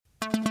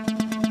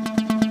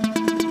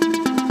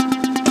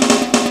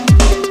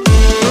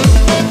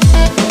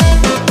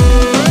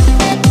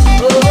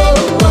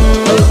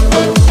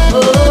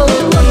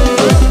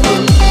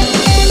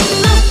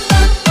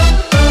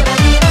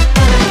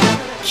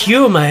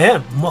हो माया,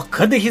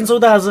 मक्ख देखिन्छौ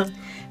त आज।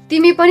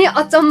 तिमी पनि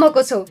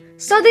अचम्मको छौ।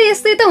 सधैँ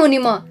यस्तै त हुनी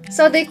म,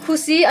 सधैँ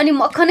खुसी अनि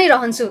मक्ख नै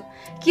रहन्छु,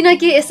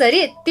 किनकि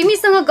यसरी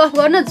तिमीसँग गफ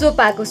गर्न जो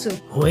पाएको छु।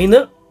 होइन,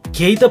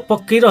 केही त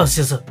पक्कै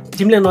रहस्य छ।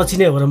 तिमीलाई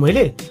नचिने हो र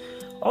मैले?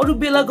 अरू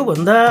बेलाको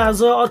भन्दा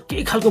आज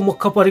अर्कै खालको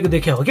मक्ख परेको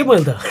देखे हो कि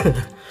मैले त।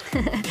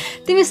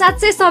 तिमी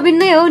साँच्चै सबिन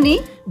नै हो नि?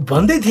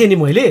 भन्दै थिएँ नि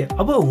मैले।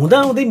 अब हुँदा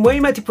हुँदै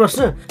मैमाथि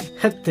प्रश्न।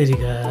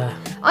 हेत्तेरिका।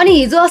 अनि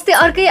हिजो अस्ति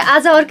अर्कै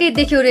आज अर्कै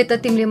देख्यौ रे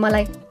त तिमीले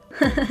मलाई।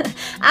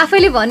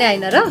 आफैले भने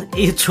होइन र?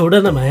 ए छोड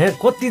न माया,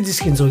 कति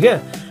जिस्किन्छौ क्या।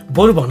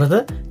 बरु भन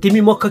त,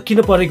 तिमी मक्ख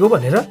किन परेको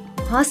भनेर।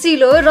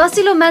 हँसिलो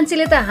रसिलो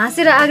मान्छेले त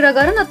हाँसेर आग्रह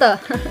गर न त।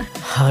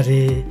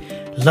 अरे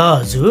ल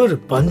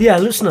हजुर,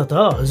 भनिदिइहाल्नुहोस् न त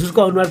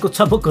हजुरको अनुहारको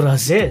चमकको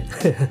रहस्य।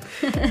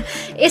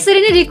 यसरी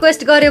नै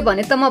रिक्वेस्ट गर्यो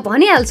भने त म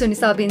भनिहाल्छु नि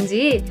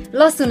सबिनजी।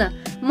 ल सुन,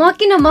 म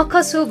किन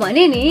मक्ख छु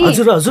भने नि।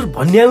 हजुर हजुर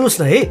भनिहाल्नुहोस्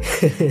न है।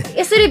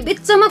 यसरी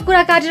बिचमा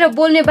कुरा काटेर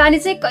बोल्ने बानी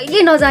चाहिँ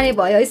कहिले नजाने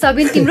भयो है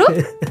सबिन तिम्रो।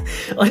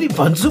 अनि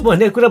भन्छु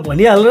भन्ने कुरा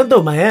भनिहाल्नु न त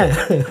माया।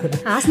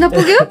 हाँस्न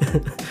पुग्यो?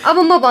 अब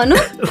म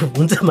भनौँ?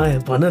 हुन्छ माया,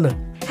 भन न।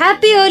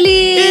 ह्याप्पी होली।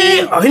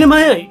 ए होइन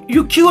माया,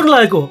 यो के गर्नु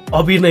लागेको?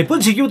 अबिर नै पो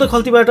झिक्यौ त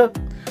खल्तीबाट।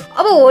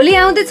 अब होली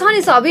आउँदैछ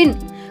नि सबिन।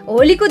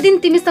 होलीको दिन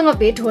तिमीसँग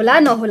भेट होला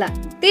नहोला,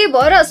 त्यही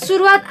भएर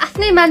सुरुवात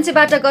आफ्नै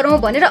मान्छेबाट गरौँ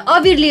भनेर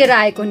अबिर लिएर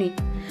आएको नि।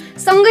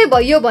 सँगै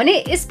भइयो भने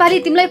यसपालि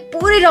तिमीलाई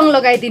पुरै रङ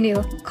लगाइदिने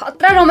हो।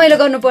 खतरा रमाइलो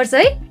गर्नुपर्छ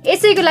है,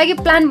 यसैको लागि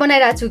प्लान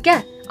बनाइरहेको छु क्या।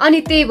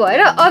 अनि त्यही भएर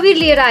अबिर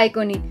लिएर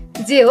आएको नि।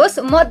 जे होस्,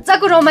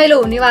 मजाको रमाइलो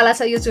हुनेवाला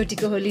छ यो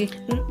चोटिको होली।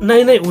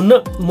 नै नै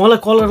हुन्न, मलाई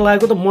कलर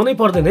लागेको त मनै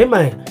पर्दैन है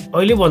माया।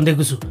 अहिले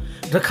भनिदिएको छु।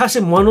 र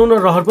खासै मनाउन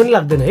रहर पनि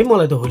लाग्दैन है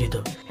मलाई त होली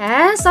त।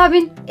 हाँ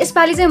सबिन,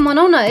 यसपालि चाहिँ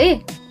मनाउ न है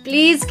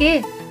प्लिज। के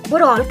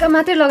बरु हल्का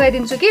मात्रै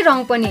लगाइदिन्छु कि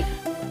रङ पनि।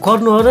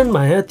 गर्नु हो र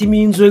माया,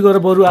 तिमी इन्जोय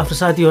गर बरु आफ्नो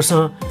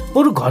साथीहरूसँग।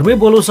 बरु घरमै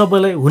बोलाउ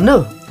सबैलाई, हुन्न?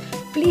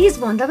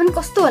 प्लिज भन्दा पनि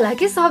कस्तो होला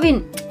कि सबिन।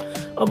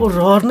 अब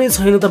रहर नै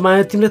छैन त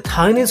माया, तिमीलाई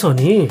थाहा नै छ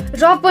नि।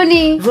 र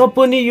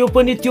पनि यो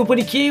पनि त्यो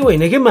पनि केही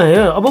होइन कि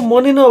माया। अब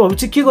मनै नभए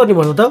चाहिँ के गर्ने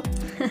भन त।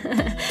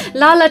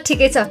 ल ल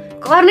ठिकै छ,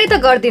 गर्नै त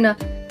गर्दिन,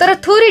 तर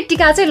थोरै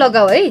टिका चाहिँ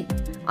लगाऊ है।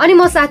 अनि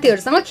म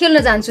साथीहरूसँग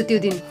खेल्न जान्छु त्यो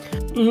दिन।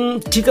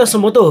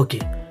 टिकासम्म त हो कि,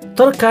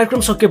 तर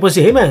कार्यक्रम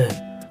सकेपछि है माया।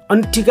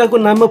 अनि टिकाको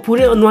नाममा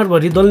पुरै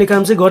अनुहारभरि दल्ने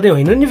काम चाहिँ गर्ने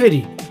होइन नि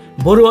फेरि।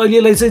 बरु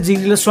अहिलेलाई चाहिँ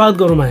जिग्रीलाई स्वागत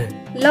गरौँ माया।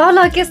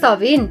 ल के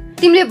सबिन,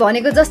 तिमीले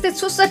भनेको जस्तै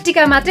छुस्स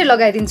टिका मात्रै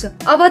लगाइदिन्छु।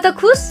 अब त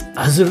खुस?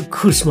 हजुर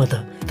खुस म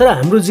त, तर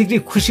हाम्रो जिग्री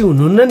खुसी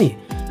हुनुहुन्न नि,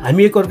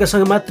 हामी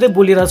एकअर्कासँग मात्रै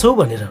बोलिरहेछौँ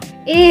भनेर।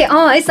 ए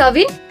है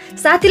सबिन,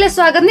 साथीलाई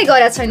स्वागत नै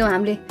गरेका छैनौँ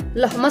हामीले।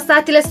 ल म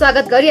साथीलाई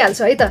स्वागत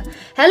गरिहाल्छु है त।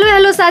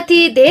 हेलो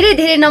साथी, धेरै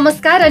धेरै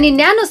नमस्कार अनि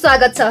न्यानो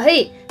स्वागत छ है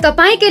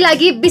तपाईँकै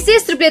लागि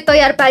विशेष रूपले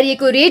तयार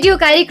पारिएको रेडियो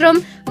कार्यक्रम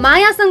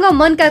मायासँग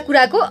मनका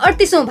कुराको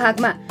 38औं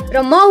भागमा।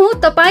 र म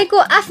हुँ तपाईँको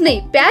आफ्नै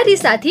प्यारी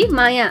साथी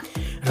माया।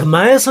 र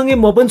मायासँगै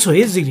म पनि छु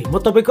है जिग्री, म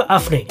तपाईँको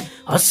आफ्नै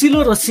हँसिलो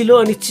रसिलो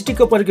अनि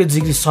चिटिक्क परेको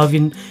जिग्री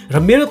सबिन। र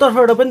मेरो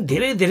तर्फबाट पनि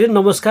धेरै धेरै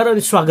नमस्कार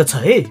अनि स्वागत छ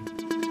है।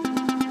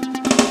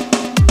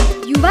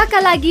 युवाका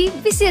लागि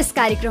विशेष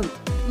कार्यक्रम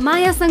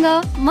मायासँग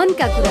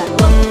मनका कुरा।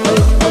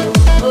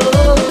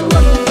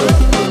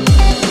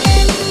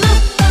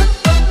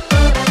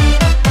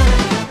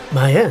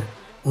 माया,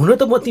 हुन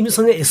त म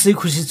तिमीसँग यसै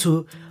खुसी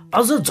छु,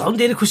 अझ झन्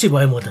धेरै खुसी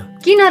भयो म त।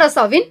 किन र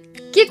सबिन,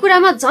 के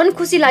कुरामा झन्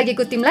खुसी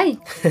लागेको तिमीलाई?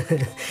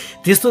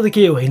 त्यस्तो त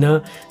केही होइन,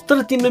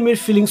 तर तिमीले मेरो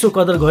फिलिङ्सको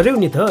कदर गर्यौ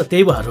नि त,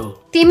 त्यही भएर हो।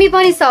 तिमी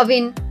पनि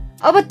सबिन,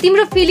 अब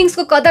तिम्रो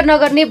फिलिङ्सको कदर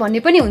नगर्ने भन्ने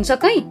पनि हुन्छ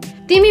कहीँ?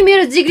 तिमी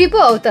मेरो जिग्री पो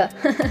हौ त।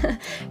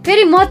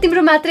 फेरि म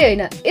तिम्रो मात्रै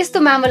होइन, यस्तो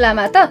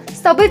मामलामा त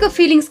सबैको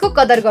फिलिङ्सको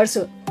कदर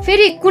गर्छु।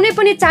 फेरि कुनै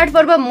पनि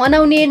चाडपर्व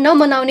मनाउने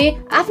नमनाउने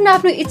आफ्नो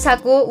आफ्नो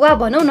इच्छाको वा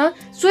भनौँ न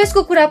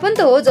चोइसको कुरा पनि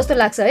त हो जस्तो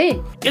लाग्छ है।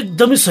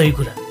 एकदमै सही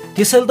कुरा।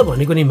 त्यसैले त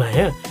भनेको नि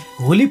माया,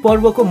 होली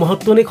पर्वको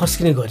महत्त्व नै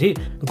खस्किने गरी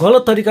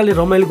गलत तरिकाले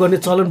रमाइलो गर्ने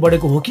चलन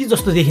बढेको हो कि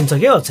जस्तो देखिन्छ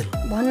क्या अचेल।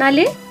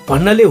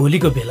 भन्नाले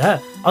होलीको बेला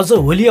अझ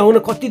होली आउन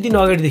कति दिन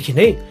अगाडिदेखि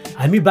नै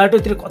हामी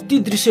बाटोतिर कति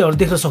दृश्यहरू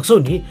देख्न सक्छौँ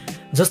नि।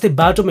 जस्तै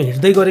बाटोमा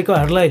हिँड्दै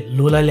गरेकोहरूलाई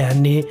लोलाले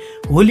हान्ने,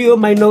 होली हो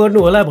माइन्ड नगर्नु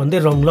होला भन्दै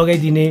रङ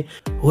लगाइदिने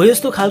हो,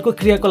 यस्तो खालको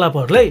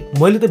क्रियाकलापहरूलाई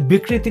मैले त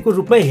विकृतिको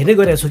रूपमा हेर्ने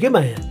गरेको छु क्या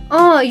माया।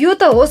 यो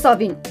त हो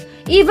सबिन,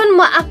 इभन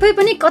म आफै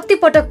पनि कति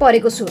पटक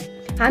परेको छु।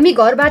 हामी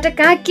घरबाट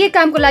कहाँ के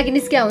कामको लागि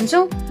निस्किया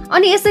हुन्छौँ,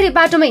 अनि यसरी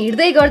बाटोमा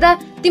हिँड्दै गर्दा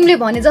तिमीले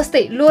भने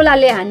जस्तै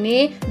लोलाले हान्ने,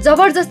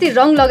 जबरजस्ती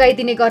रङ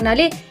लगाइदिने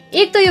गर्नाले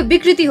एक त यो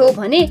विकृति हो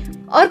भने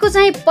अर्को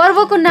चाहिँ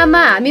पर्वको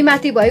नाममा हामी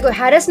माथि भएको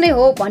ह्यारेस नै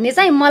हो भन्ने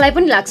चाहिँ मलाई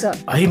पनि लाग्छ।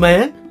 है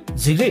माया,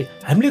 जिग्री,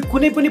 हामीले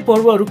कुनै पनि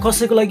पर्वहरू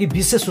कसैको लागि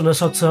विशेष हुन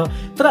सक्छ,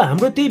 तर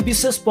हाम्रो त्यही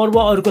विशेष पर्व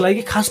अरूको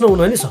लागि खास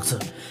नहुन नि सक्छ।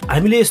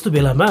 हामीले यस्तो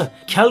बेलामा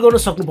ख्याल गर्न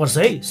सक्नुपर्छ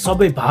है,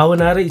 सबै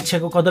भावना र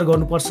इच्छाको कदर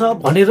गर्नुपर्छ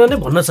भनेर नै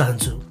भन्न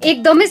चाहन्छु।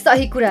 एकदमै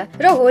सही कुरा।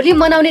 र होली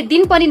मनाउने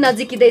दिन पनि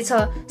नजिकिँदैछ।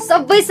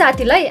 सबै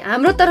साथीलाई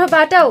हाम्रो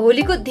तर्फबाट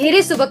होलीको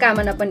धेरै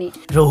शुभकामना पनि।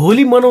 र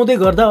होली मनाउँदै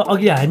गर्दा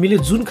अघि हामीले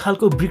जुन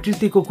खालको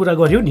विकृतिको कुरा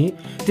गर्यौं नि,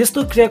 त्यस्तो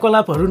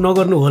क्रियाकलापहरू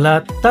नगर्नु होला,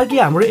 ताकि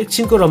हाम्रो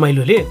एकछिनको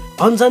रमाइलोले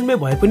अन्जानमै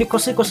भए पनि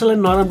कसैलाई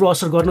नराम्रो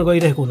असर गर्न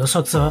गइरहेको हुन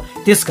सक्छ।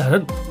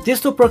 त्यसकारण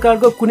त्यस्तो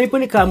प्रकारको कुनै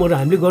पनि कामहरू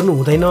हामीले गर्नु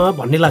हुँदैन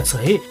भन्ने लाग्छ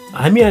है।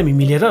 हामी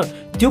मिलेर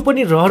त्यो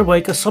पनि रहर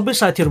भएका सबै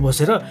साथीहरू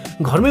बसेर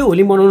घरमै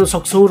होली मनाउन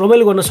सक्छौँ,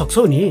 रमाइलो गर्न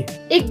सक्छौँ नि।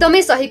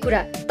 एकदमै सही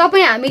कुरा।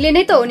 तपाईँ हामीले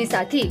नै त हो नि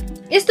साथी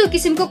यस्तो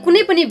किसिमको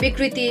कुनै पनि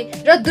विकृति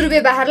र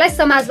दुर्व्यवहारलाई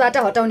समाजबाट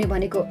हटाउने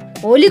भनेको।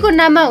 होलीको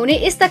नाममा हुने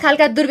यस्ता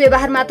खालका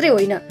दुर्व्यवहार मात्रै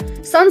होइन,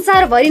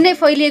 संसारभरि नै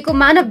फैलिएको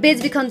मानव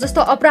बेचबिखन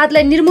जस्तो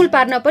अपराधलाई निर्मूल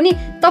पार्न पनि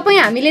तपाईँ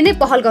हामीले नै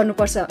पहल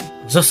गर्नुपर्छ।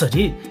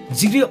 जसरी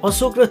जिग्री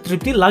अशोक र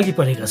तृप्ति लागि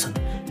परेका छन्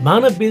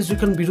मानव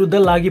बेचबिखन विरुद्ध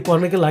लागि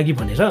पर्नका लागि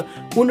भनेर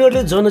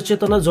उनीहरूले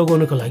जनचेतना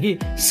जगाउनको लागि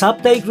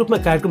साप्ताहिक रूपमा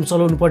कार्यक्रम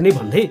चलाउनु पर्ने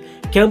भन्दै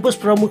क्याम्पस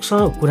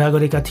प्रमुखसँग कुरा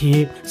गरेका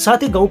थिए।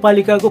 साथै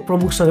गाउँपालिकाको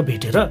प्रमुखसँग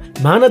भेटेर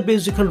मानव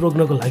बेचबिखन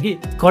रोक्नको लागि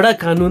कडा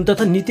कानुन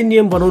तथा नीति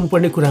नियम बनाउनु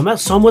पर्ने कुरामा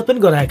सहमत पनि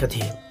गराएका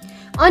थिए।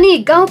 अनि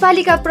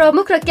गाउँपालिका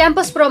प्रमुख र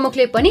क्याम्पस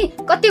प्रमुखले पनि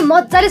कति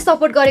मजाले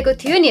सपोर्ट गरेको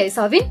थियो नि है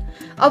सबिन।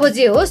 अब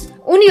जे होस्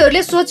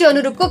उनीहरूले सोचे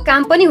अनुरूपको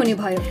काम पनि हुने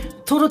भयो।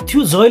 तर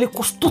त्यो जयले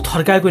कस्तो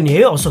थर्काएको नि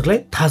है अशोकलाई,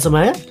 थाहा छ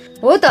माया?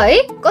 हो त है,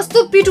 कस्तो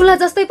पिटुला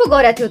जस्तै पो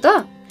गरेको थियो त।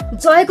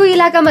 जयको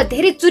इलाकामा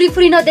धेरै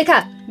चुरीफुरी नदेखा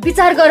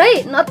विचार गर है,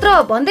 नत्र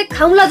भन्दै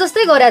खाउला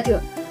जस्तै गरेको थियो।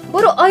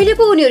 बरु अहिले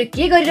पो उनीहरू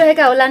के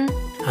गरिरहेका होलान्।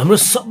 हाम्रो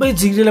सबै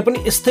जिग्रीलाई पनि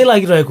यस्तै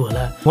लागिरहेको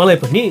होला। मलाई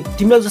पनि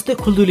तिमीलाई जस्तै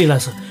खुल्दुली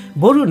लाग्छ।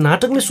 बरु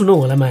नाटक नै सुनौ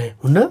होला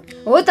माया, हुन्न?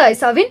 हो त है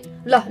सबिन,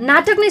 ल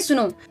नाटक नै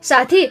सुनौ।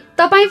 साथी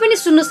तपाईँ पनि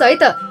सुन्नुहोस् है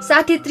त,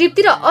 साथी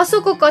तृप्ति र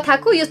अशोकको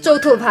कथाको यो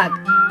चौथो भाग।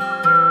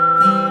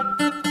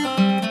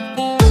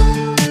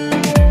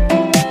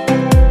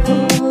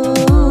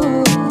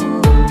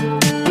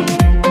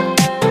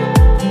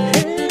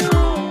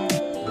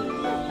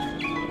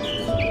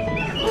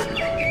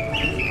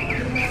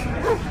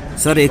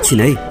 सर एकछिन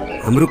है,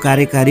 हाम्रो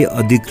कार्यकारी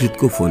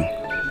अधिकृतको फोन।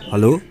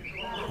 हेलो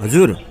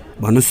हजुर,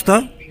 भन्नुहोस्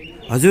त।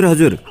 हजुर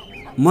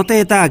म त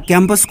यता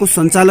क्याम्पसको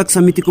सञ्चालक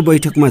समितिको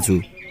बैठकमा छु।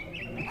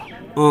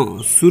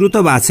 सुरु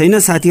त भएको छैन,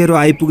 साथीहरू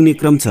आइपुग्ने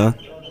क्रम छ।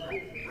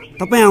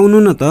 तपाईँ आउनु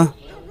न त,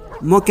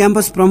 म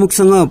क्याम्पस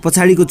प्रमुखसँग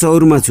पछाडिको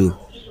चौरमा छु।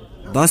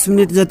 10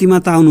 मिनट जतिमा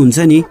त आउनुहुन्छ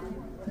नि।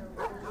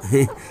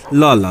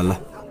 ल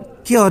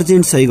के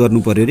अर्जेन्ट सही गर्नु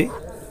पर्यो रे?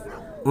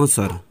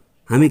 सर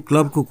हामी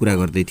क्लबको कुरा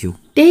गर्दै थियौँ।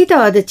 त्यही त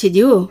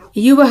अध्यक्षज्यू,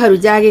 युवाहरू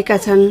जागेका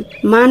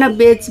छन्, मानव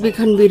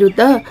बेचबिखन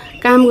विरुद्ध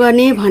काम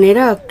गर्ने भनेर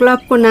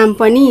क्लबको नाम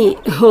पनि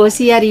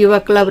होसियार युवा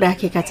क्लब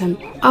राखेका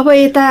छन्। अब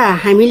यता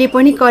हामीले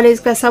पनि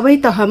कलेजका सबै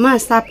तहमा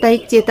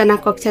साप्ताहिक चेतना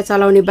कक्षा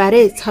चलाउने बारे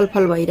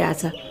छलफल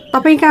भइरहेछ।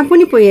 तपाईँ कहाँ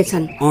पनि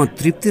पुगेछन्?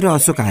 तृप्ति र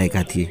अशोक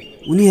आएका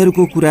थिए।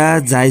 उनीहरूको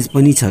कुरा जायज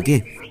पनि छ के,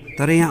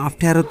 तर यहाँ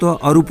अप्ठ्यारो त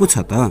अरू पो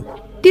छ त।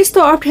 त्यस्तो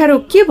अप्ठ्यारो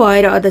के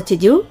भएर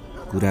अध्यक्षज्यू?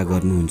 कुरा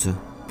गर्नुहुन्छ,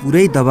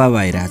 पुरै दबाब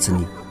आइरहेछ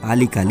नि।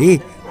 पालिकाले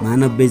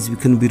मानव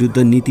बेचबिखन विरुद्ध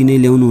नीति नै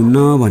ल्याउनुहुन्न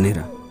भनेर।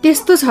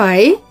 त्यस्तो छ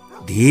है?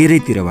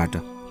 धेरैतिरबाट।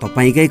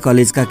 तपाईँकै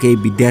कलेजका केही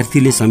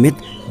विद्यार्थीले समेत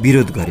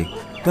विरोध गरे।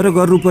 तर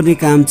गर्नुपर्ने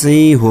काम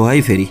चाहिँ हो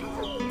है, फेरि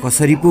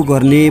कसरी पो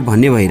गर्ने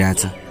भन्ने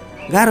भइरहेछ।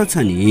 गाह्रो छ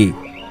नि।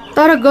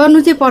 तर गर्नु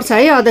चाहिँ पर्छ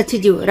है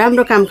अध्यक्षज्यू,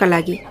 राम्रो कामका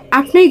लागि।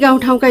 आफ्नै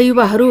गाउँठाउँका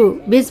युवाहरू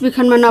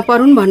बेचबिखनमा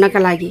नपरुन् भन्नका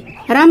लागि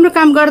राम्रो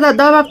काम गर्दा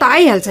दबाब त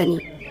आइहाल्छ नि।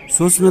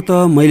 सोच्न त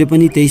मैले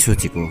पनि त्यही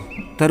सोचेको,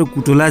 तर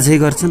कुटोला झै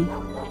गर्छन्।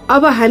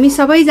 अब हामी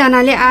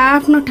सबैजनाले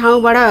आफ्नो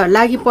ठाउँबाट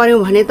लागि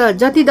पर्यौँ भने त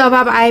जति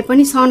दबाब आए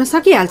पनि सहन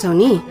सकिहाल्छौँ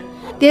नि।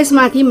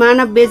 त्यसमाथि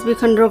मानव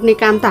बेचबिखन रोक्ने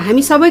काम त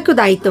हामी सबैको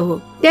दायित्व हो।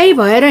 त्यही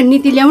भएर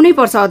नीति ल्याउनै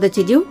पर्छ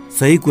अध्यक्षज्यू।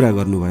 सही कुरा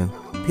गर्नुभयो।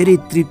 फेरि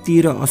तृप्ति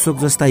र अशोक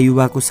जस्ता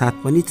युवाको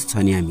साथ पनि छ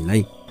नि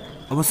हामीलाई।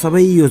 अब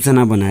सबै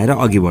योजना बनाएर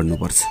अघि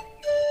बढ्नुपर्छ।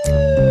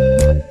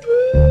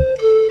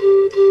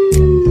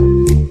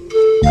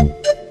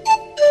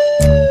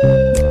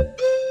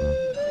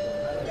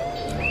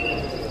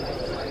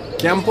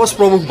 क्याम्पस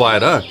प्रमुख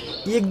भएर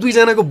 1-2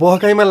 जनाको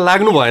बहकाइमा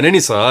लाग्नु भएन नि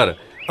सर।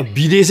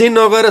 विदेशै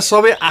नगएर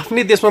सबै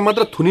आफ्नै देशमा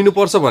मात्र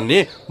थुनिनुपर्छ भन्ने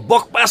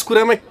बकवास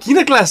कुरामा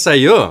किन क्लास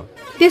चाहियो?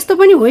 त्यस्तो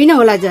पनि होइन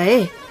होला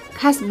जय।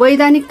 खास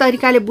वैधानिक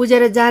तरिकाले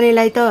बुझेर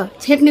जानेलाई त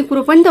छेक्ने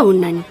कुरो पनि त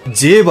हुन्न नि।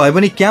 जे भए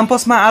पनि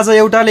क्याम्पसमा आज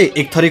एउटाले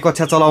एक थरी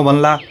कक्षा चलाऊ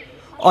भन्ला,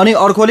 अनि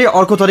अर्कोले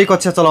अर्को थरी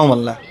कक्षा चलाऊ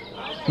भन्ला।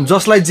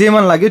 जसलाई जे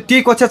मन लाग्यो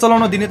त्यही कक्षा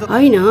चलाउन दिने त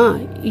होइन।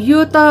 यो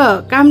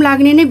त काम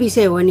लाग्ने नै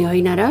विषय हो नि,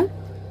 होइन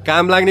र?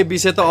 काम लाग्ने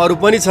विषय त अरू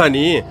पनि छ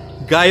नि।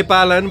 गाई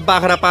पालन,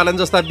 बाख्रा पालन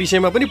जस्ता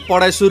विषयमा पनि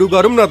पढाइ सुरु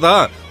गरौँ न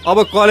त। अब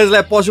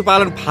कलेजलाई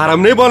पशुपालन फारम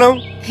नै बनाऊ।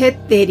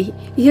 हेत्तेरी,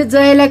 यो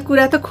जयलाई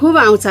कुरा त खुब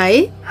आउँछ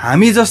है।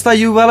 हामी जस्ता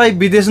युवालाई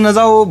विदेश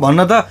नजाऊ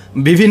भन्न त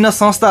विभिन्न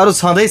संस्थाहरू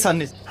छँदैछन्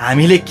नि।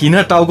 हामीले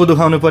किन टाउको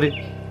दुखाउनु पर्यो?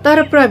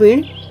 तर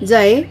प्रवीण,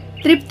 जय,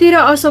 तृप्ति र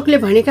अशोकले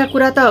भनेका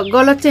कुरा त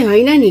गलत चाहिँ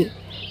होइन नि।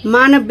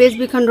 मानव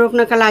बेचबिखन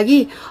रोक्नका लागि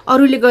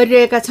अरूले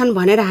गरिरहेका छन्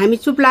भनेर हामी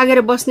चुप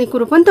लागेर बस्ने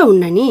कुरो पनि त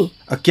हुन्न नि।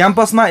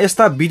 क्याम्पसमा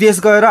यस्ता विदेश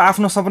गएर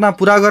आफ्नो सपना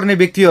पुरा गर्ने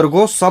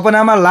व्यक्तिहरूको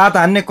सपनामा लात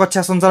हान्ने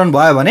कक्षा सञ्चालन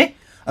भयो भने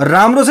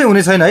राम्रो चाहिँ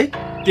हुने छैन है।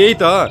 त्यही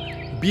त,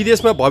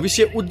 विदेशमा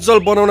भविष्य उज्जवल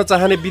बनाउन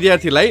चाहने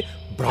विद्यार्थीलाई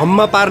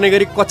भ्रममा पार्ने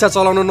गरी कक्षा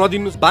चलाउन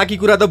नदिनु। बाँकी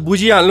कुरा त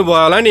बुझिहाल्नु भयो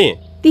होला नि।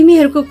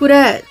 तिमीहरूको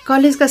कुरा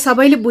कलेजका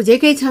सबैले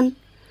बुझेकै छन्।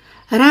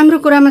 राम्रो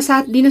कुरामा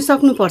साथ दिन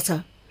सक्नुपर्छ।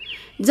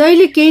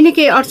 जहिले केही न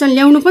केही अडचन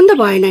ल्याउनु पनि त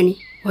भएन नि।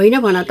 होइन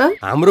भन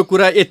त। हाम्रो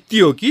कुरा यति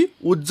हो कि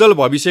उज्जवल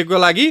भविष्यको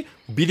लागि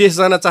विदेश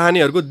जान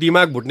चाहनेहरूको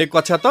दिमाग भुट्ने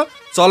कक्षा त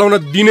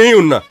चलाउन दिनै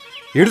हुन्न।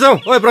 हिँड्छौ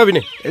ओए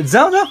प्रवीण,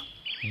 जाऊ।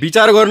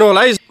 विचार गर्नु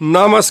होला है।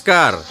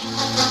 नमस्कार।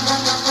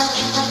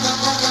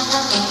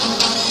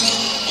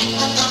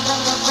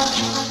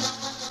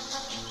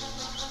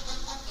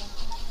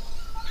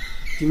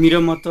 तिमी र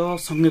म त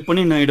सँगै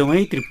पनि नहिँडौँ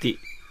है तृप्ति।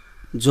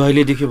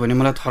 जहिले देख्यो भने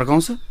मलाई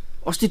थर्काउँछ।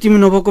 अस्ति तिमी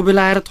नभएको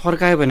बेला आएर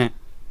थर्कायो भने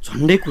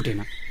झन्डै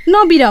कुटेन।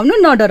 नबिराउनु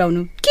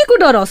नडराउनु, के को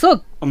डर अशोक?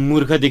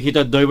 मूर्खदेखि त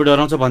दैव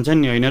डराउँछ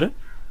भन्छन् नि, होइन र?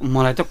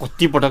 मलाई त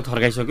कति पटक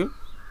थर्काइसक्यो।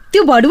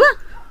 त्यो भडुवा,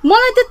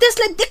 मलाई त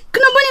त्यसलाई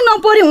देख्न पनि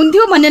नपर्यो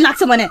हुन्थ्यो भन्ने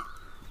लाग्छ भने।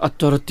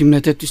 तर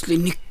तिमीलाई त त्यसले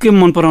निकै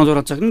मन पराउँदो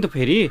रहेछ नि त।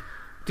 फेरि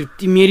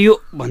तृप्ति मेरी हो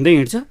भन्दै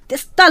हिँड्छ।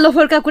 त्यस्ता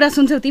लोफरका कुरा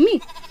सुन्छौ तिमी?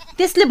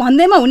 त्यसले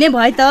भन्दैमा हुने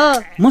भए त।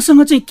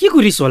 मसँग चाहिँ के को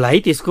रिस होला है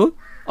त्यसको?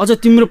 अझ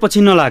तिम्रो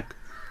पछि नलाग।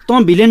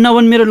 तँ भिलेन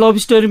नबन मेरो लभ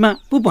स्टोरीमा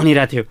पो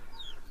भनिरहेको थियो।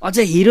 अझ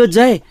हिरो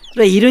जय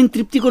र हिरोइन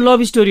तृप्तिको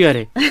लभ स्टोरी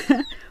अरे।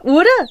 हो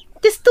र,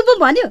 त्यस्तो पो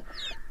भन्यो।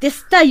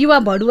 त्यस्ता युवा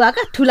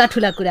भडुवाका ठुला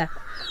ठुला कुरा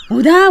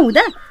हुँदा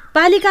हुँदा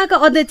पालिकाका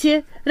अध्यक्ष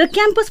र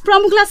क्याम्पस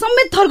प्रमुखलाई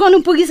समेत थर्काउनु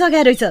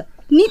पुगिसकेको रहेछ।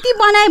 नीति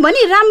बनाए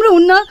भने राम्रो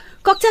हुन्न,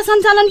 कक्षा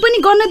सञ्चालन पनि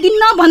गर्न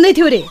दिन्न भन्दै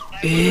थियो रे।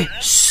 ए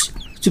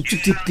चुप चुप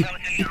चुप,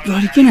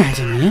 प्रहरी किन आएछ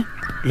नि?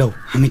 लौ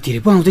हामीतिर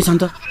पो आउँदैछन्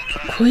त।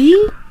 खोइ।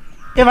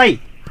 ए भाइ,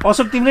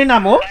 अशोक तिम्रै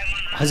नाम हो?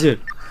 हजुर,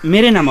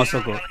 मेरै नाम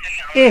अशोक हो।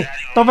 ए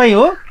तपाईँ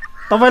हो?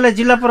 तपाईँलाई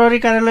जिल्ला प्रहरी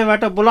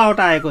कार्यालयबाट बोलावट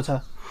आएको छ।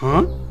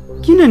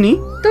 किन नि?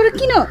 तर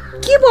किन,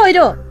 के भएर?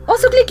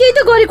 अशोकले केही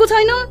त गरेको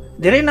छैन।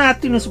 धेरै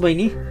नआत्तिनुस्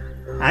बहिनी,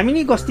 हामी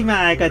नि गस्तीमा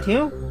आएका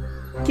थियौँ।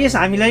 केस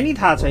हामीलाई नि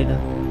थाहा छैन।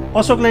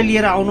 अशोकलाई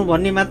लिएर आउनु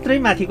भन्ने मात्रै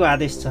माथिको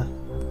आदेश छ।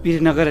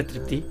 पिर नगर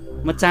तृप्ति,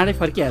 म चाँडै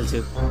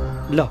फर्किहाल्छु।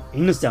 ल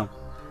हिँड्नुहोस्, जाउँ।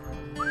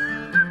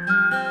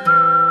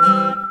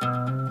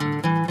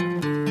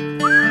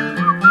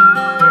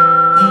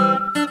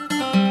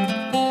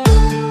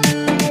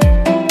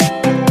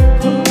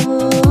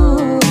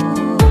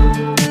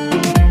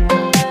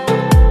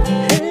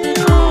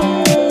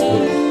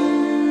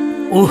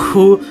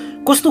 ओहो,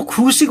 कस्तो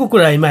खुसीको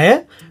कुरा है माया।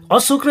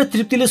 अशोक र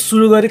तृप्तिले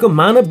सुरु गरेको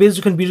मानव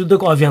बेचबिखन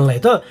विरुद्धको अभियानलाई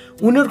त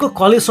उनीहरूको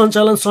कलेज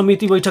सञ्चालन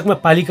समिति बैठकमा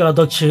पालिका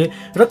अध्यक्ष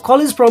र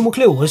कलेज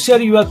प्रमुखले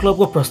होसियार युवा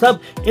क्लबको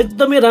प्रस्ताव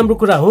एकदमै राम्रो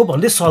कुरा हो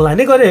भन्दै सल्लाह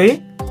नै गरे है।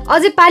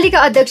 अझै पालिका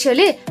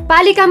अध्यक्षले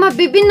पालिकामा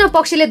विभिन्न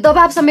पक्षले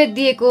दबाब समेत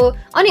दिएको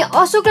अनि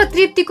अशोक र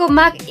तृप्तिको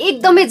माग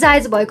एकदमै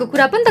जायज भएको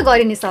कुरा पनि त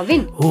गरे नि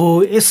सबिन।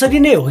 हो, यसरी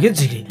नै हो के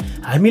जिरी।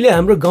 हामीले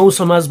हाम्रो गाउँ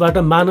समाजबाट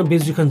मानव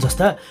बेचबिखन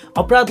जस्ता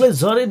अपराधलाई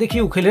जरैदेखि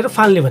उखेलेर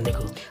फाल्ने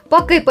भनेको।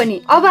 पक्कै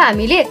पनि। अब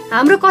हामीले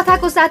हाम्रो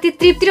कथाको साथी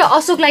तृप्ति र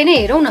अशोकलाई नै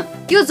हेरौँ न।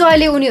 त्यो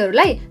जयले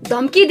उनीहरूलाई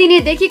धम्की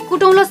दिनेदेखि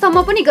कुटौँलासम्म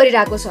पनि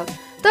गरिरहेको छ,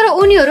 तर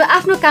उनीहरू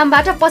आफ्नो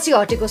कामबाट पछि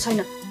हटेको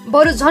छैन।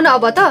 बरु झन्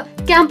अब त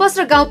क्याम्पस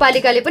र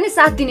गाउँपालिकाले पनि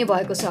साथ दिने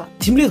भएको छ।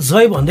 तिमीले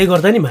जय भन्दै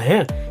गर्दा नि माया,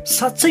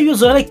 साँच्चै यो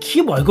जयलाई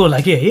के भएको होला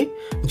कि है?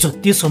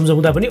 जति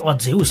सम्झाउँदा पनि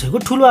अझै उसैको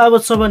ठुलो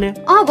आवाज छ भने।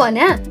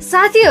 भन्या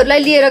साथीहरूलाई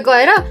लिएर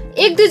गएर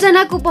एक दुई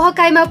जनाको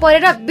बहकाइमा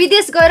परेर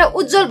विदेश गएर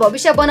उज्जवल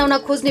भविष्य बनाउन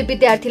खोज्ने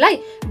विद्यार्थीलाई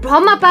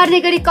भ्रममा पार्ने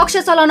गरी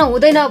कक्षा चलाउन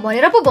हुँदैन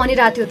भनेर पो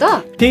भनिरहेको थियो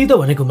त। त्यही त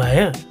भनेको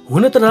माया।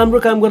 हुन त राम्रो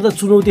काम गर्दा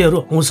चुनौतीहरू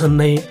आउँछन्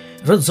नै,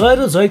 र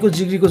जयको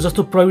जिग्रीको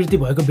जस्तो प्रवृत्ति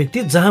भएको व्यक्ति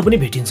जहाँ पनि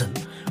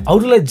भेटिन्छन्।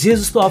 अरूलाई जे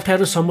जस्तो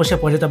अप्ठ्यारो समस्या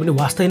परे तापनि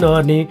वास्तै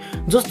नगर्ने,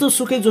 जस्तो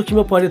सुकै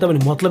जोखिममा परे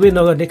तापनि मतलबै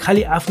नगर्ने,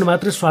 खालि आफ्नो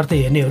मात्रै स्वार्थ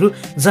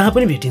हेर्नेहरू जहाँ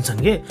पनि भेटिन्छन्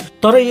के।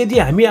 तर यदि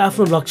हामी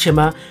आफ्नो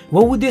लक्ष्यमा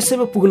वा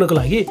उद्देश्यमा पुग्नको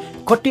लागि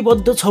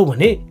कटिबद्ध छौँ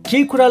भने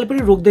केही कुराले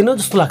पनि रोक्दैन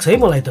जस्तो लाग्छ है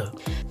मलाई त।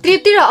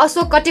 तृप्ति र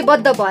अशोक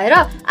कटिबद्ध भएर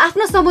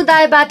आफ्नो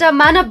समुदायबाट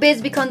मानव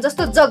बेचबिखन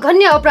जस्तो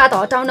जघन्य अपराध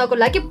हटाउनको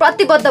लागि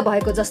प्रतिबद्ध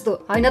भएको जस्तो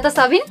होइन त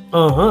सबिन?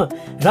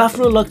 र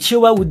आफ्नो लक्ष्य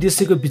वा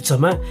उद्देश्यको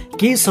बिचमा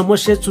केही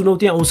समस्या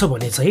चुनौती आउँछ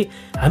भने चाहिँ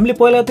हामीले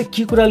पहिला त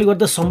के कुराले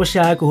गर्दा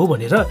समस्या आएको हो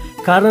भनेर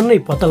कारण नै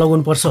पत्ता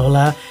लगाउनु पर्छ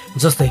होला।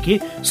 जस्तै कि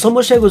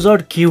समस्याको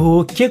जड के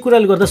हो, के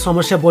कुराले गर्दा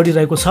समस्या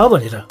बढिरहेको छ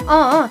भनेर।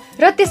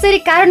 र त्यसरी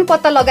कारण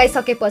पत्ता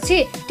लगाइसकेपछि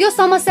त्यो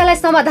समस्यालाई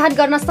समाधान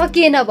गर्न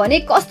सकिएन भने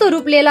कस्तो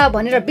रूप लिएला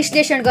भनेर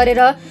विश्लेषण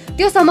गरेर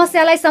त्यो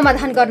समस्यालाई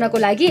समाधान गर्नको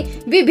लागि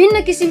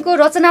विभिन्न किसिमको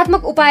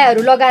रचनात्मक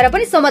उपायहरू लगाएर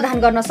पनि समाधान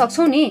गर्न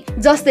सक्छौँ नि।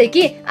 जस्तै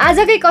कि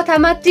आजकै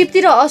कथामा तृप्ति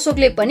र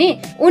अशोकले पनि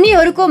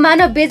उनीहरूको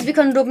मानव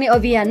बेचबिखन रोक्ने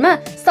अभियानमा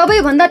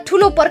सबैभन्दा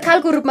ठुलो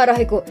पर्खालको रूपमा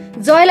रहेको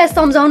जयलाई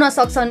सम्झाउन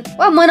सक्छन्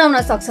वा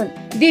मनाउन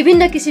सक्छन्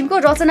विभिन्न किसिमको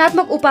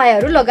रचनात्मक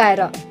उपायहरू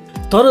लगाएर।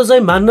 तर जय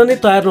मान्न नै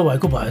तयार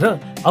नभएको भएर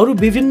अरू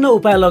विभिन्न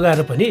उपाय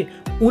लगाएर पनि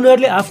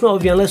उनीहरूले आफ्नो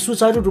अभियानलाई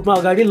सुचारू रूपमा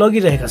अगाडि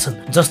लगिरहेका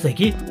छन्। जस्तै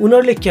कि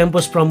उनीहरूले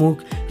क्याम्पस प्रमुख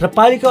र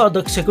पालिका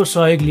अध्यक्षको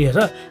सहयोग लिएर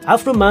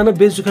आफ्नो मानव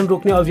बेचबिखन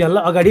रोक्ने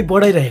अभियानलाई अगाडि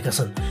बढाइरहेका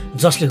छन्,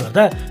 जसले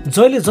गर्दा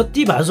जयले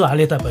जति भाजो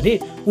हाले तापनि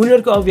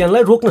उनीहरूको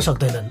अभियानलाई रोक्न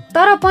सक्दैनन्।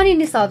 तर पनि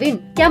नि सबिन,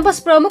 क्याम्पस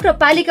प्रमुख र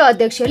पालिका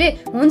अध्यक्षले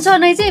हुन्छ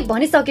नै चाहिँ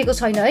भनिसकेको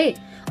छैन है।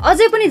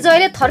 अझै पनि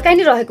जयले थर्काइ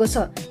नै रहेको छ।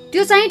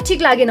 त्यो चाहिँ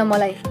ठिक लागेन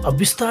मलाई। अब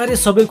बिस्तारै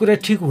सबै कुरा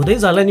ठिक हुँदै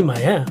जाला नि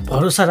माया,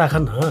 भरोसा राख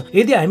न।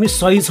 यदि हामी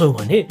सही छौँ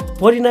भने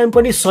परिणाम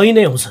पनि सही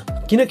नै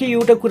आउँछ। किनकि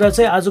एउटा कुरा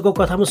चाहिँ आजको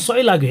कथामा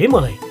सही लाग्यो है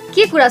मलाई।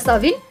 के कुरा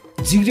सबिन?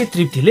 जिग्री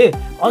तृप्तिले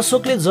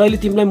अशोकले जयले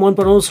तिमीलाई मन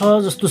पराउँछ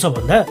जस्तो छ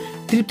भन्दा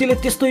तृप्तिले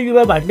त्यस्तो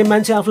युवा भाट्ने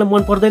मान्छे आफूलाई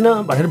मन पर्दैन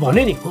भनेर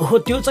भन्यो नि, हो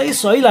त्यो चाहिँ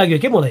सही लाग्यो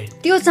के मलाई।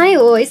 त्यो चाहिँ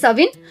हो है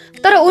सबिन,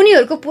 तर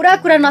उनीहरूको पुरा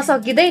कुरा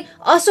नसकिँदै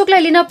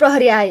अशोकलाई लिन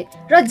प्रहरी आए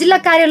र जिल्ला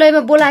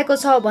कार्यालयमा बोलाएको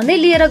छ भन्दै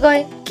लिएर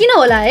गए। किन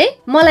होला है?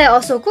 मलाई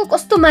अशोकको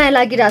कस्तो माया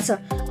लागिरहेछ।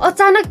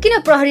 अचानक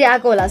किन प्रहरी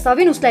आएको होला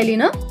सबिन उसलाई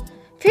लिन?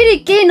 फेरि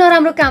केही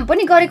नराम्रो काम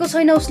पनि गरेको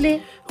छैन उसले।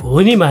 हो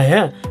नि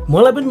माया,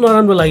 मलाई पनि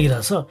नराम्रो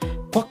लागिरहेछ।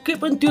 पक्कै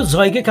पनि त्यो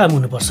जयकै काम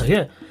हुनुपर्छ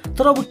क्या।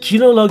 तर अब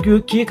किन लग्यो,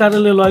 के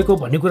कारणले लगेको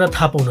भन्ने कुरा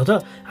थाहा पाउन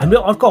त हामीले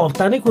अर्को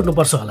हप्ता नै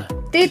कुर्नुपर्छ होला।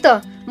 त्यही त,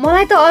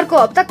 मलाई त अर्को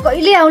हप्ता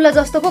कहिले आउला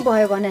जस्तो पो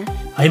भयो भने।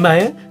 है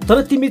माया,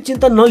 तर तिमी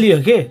चिन्ता नलियो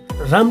के,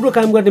 राम्रो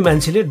काम गर्ने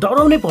मान्छेले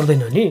डराउनै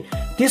पर्दैन नि।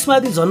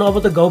 त्यसमाथि झन् अब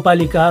त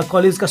गाउँपालिका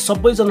कलेजका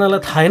सबैजनालाई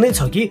थाहा नै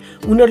छ कि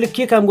उनीहरूले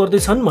के काम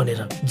गर्दैछन्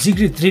भनेर।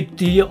 जिग्री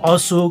तृप्ति,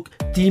 अशोक,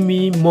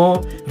 तिमी, म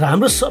र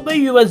हाम्रो सबै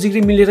युवा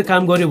जिग्री मिलेर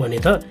काम गर्यो भने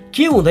त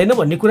के हुँदैन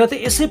भन्ने कुरा त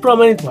यसै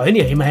प्रमाणित भयो नि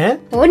है माया।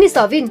 हो नि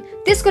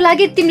सबिन, त्यसको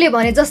लागि तिमीले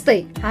भने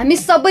जस्तै हामी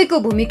सबैको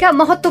भूमिका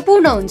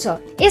महत्त्वपूर्ण हुन्छ।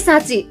 ए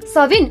साँच्ची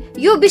सबिन,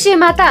 यो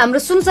विषयमा त हाम्रो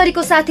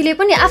सुनसरीको साथीले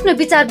पनि आफ्नो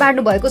विचार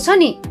बाँड्नु भएको छ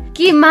नि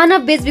कि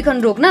मानव बेचबिखन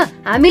रोक्न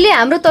हामीले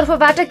हाम्रो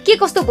तर्फबाट के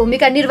कस्तो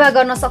भूमिका निर्वाह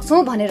गर्न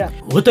सक्छौँ भनेर।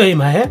 हो त है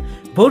माया,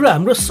 बरु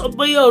हाम्रो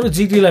सबै अरू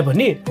जिग्रीलाई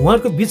पनि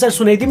उहाँहरूको विचार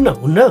सुनाइदिउँ न,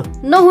 हुन्न?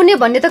 नहुने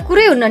भन्ने त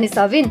कुरै हुन्न नि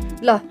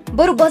सबिन। ल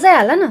बरु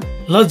बजाइहाल न।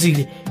 ल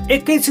जिग्री,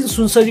 एकैछिन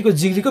सुनसरीको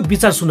जिग्रीको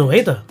विचार सुनौ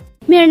है त।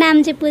 मेरो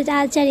नाम चाहिँ पूजा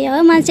आचार्य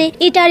हो। म चाहिँ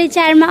इटरी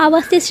 4 मा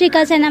अवस्थित श्री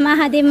कचना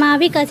महादेव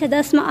मावि कक्षा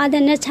 10 मा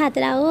अध्ययनरत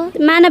छात्रा हो।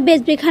 मानव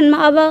बेचबिखनमा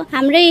अब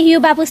हाम्रै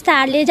युवा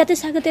पुस्ताहरूले जति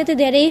सक्यो त्यति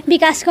धेरै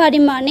विकास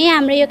गर्यौँ भने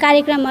हाम्रो यो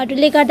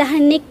कार्यक्रमहरूले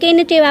गर्दाखेरि निकै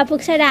नै टेवा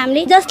पुग्छ र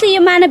हामीले जसले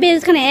यो मानव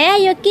बेचबिखन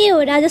यो के हो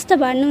र जस्तो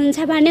भन्नुहुन्छ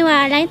भने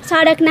उहाँहरूलाई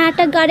सडक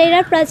नाटक गरेर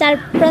प्रचार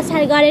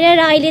गरेर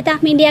र अहिले त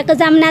मिडियाको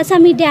जमाना छ,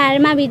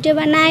 मिडियाहरूमा भिडियो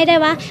बनाएर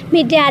वा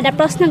मिडियाहरूलाई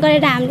प्रश्न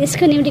गरेर हामीले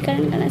यसको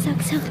न्यूनीकरण गर्न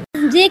सक्छौँ।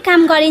 जे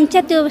काम गरिन्छ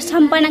त्यो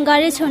सम्पन्न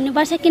गरेर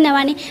छोड्नुपर्छ,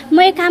 किनभने म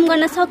यो काम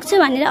गर्न सक्छु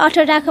भनेर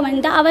अठोट राख्यो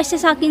भने त अवश्य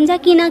सकिन्छ।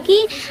 किनकि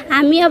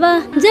हामी अब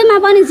जेमा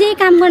पनि जे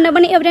काम गर्न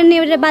पनि एउटा न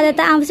एउटा बाधा त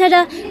आउँछ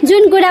र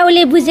जुन कुरा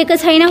उसले बुझेको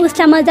छैन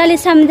उसलाई मजाले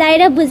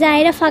सम्झाएर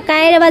बुझाएर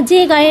फकाएर वा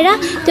जे गरेर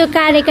त्यो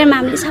कार्यक्रम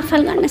हामीले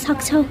सफल गर्न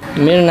सक्छौँ।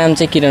 मेरो नाम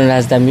चाहिँ किरण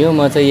राजधामी हो।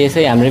 म चाहिँ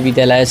यसै हाम्रो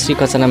विद्यालय श्री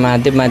कचना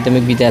महादेव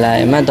माध्यमिक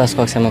विद्यालयमा 10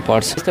 कक्षामा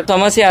पढ्छु। यस्तो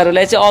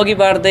समस्याहरूलाई चाहिँ अघि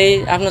बढ्दै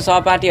आफ्नो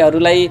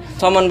सहपाठीहरूलाई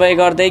समन्वय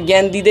गर्दै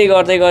ज्ञान दिँदै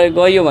गर्दै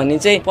गयो भने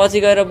चाहिँ पछि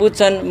गएर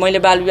बुझ्छन् मैले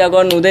बाल विवाह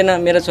गर्नु हुँदैन,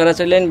 मेरो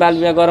छोराछोरीले पनि बाल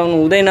विवाह गराउनु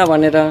हुँदैन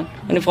भनेर।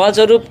 अनि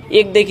फलस्वरूप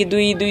 1 देखि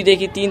 2, 2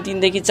 देखि 3, 3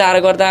 देखि 4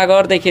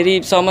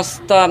 गर्दाखेरि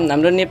समस्त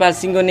हाम्रो नेपाल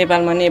सिङ्गो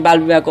नेपालमा नै बाल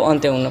विवाहको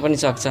अन्त्य हुन पनि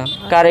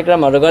सक्छ।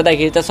 कार्यक्रमहरू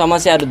गर्दाखेरि त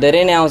समस्याहरू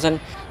धेरै नै आउँछन्।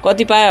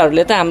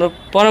 कतिपयहरूले त हाम्रो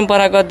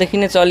परम्परागतदेखि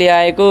नै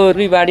चलिआएको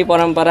रूढिवादी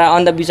परम्परा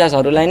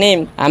अन्धविश्वासहरूलाई नै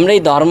हाम्रै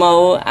धर्म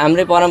हो,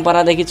 हाम्रै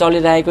परम्परादेखि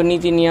चलिरहेको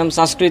नीति नियम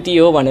संस्कृति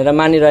हो भनेर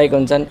मानिरहेको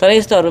हुन्छन्। तर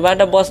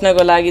यस्तोहरूबाट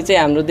बच्नको लागि चाहिँ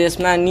हाम्रो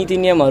देशमा नीति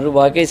नियमहरू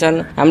भएकै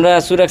छन्। हाम्रा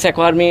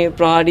सुरक्षाकर्मी,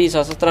 प्रहरी,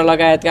 सशस्त्र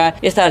लगायतका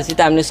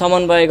यस्ताहरूसित हामीले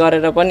समन्वय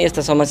गरेर पनि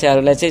यस्ता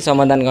समस्याहरूलाई चाहिँ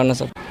समाधान गर्न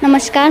सक्छौँ।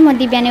 नमस्कार, म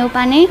दिव्या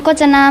नेउपाने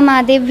कचना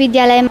महादेव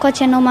विद्यालय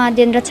कक्षा 9 मा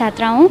अध्ययनरत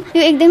छात्रा हुँ।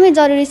 यो एकदमै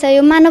जरुरी छ।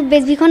 यो मानव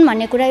बेचबिखन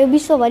भन्ने कुरा यो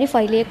विश्वभरि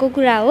फैलिएको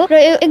कुरा हो र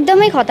यो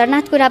एकदमै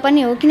खतरनाक कुरा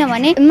पनि हो।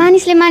 किनभने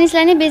मानिसले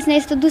मानिसलाई नै बेच्ने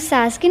यस्तो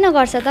दुस्साहस किन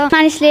गर्छ त?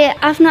 मानिसले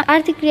आफ्नो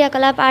आर्थिक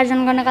क्रियाकलाप आर्जन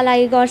गर्नका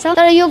लागि गर्छ,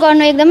 तर यो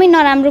गर्नु एकदमै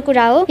नराम्रो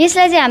कुरा हो।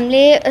 यसलाई चाहिँ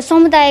हामीले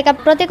समुदायका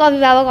प्रत्येक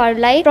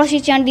अभिभावकहरूलाई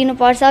प्रशिक्षण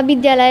दिनुपर्छ।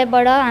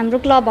 विद्यालयबाट हाम्रो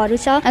क्लबहरू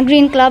छ,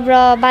 ग्रिन क्लब र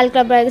बाल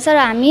क्लब रहेको छ र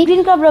हामी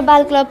ग्रिन क्लब र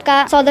बाल क्लबका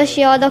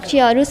सदस्य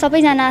अध्यक्षहरू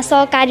सबैजना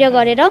सहकार्य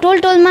गरेर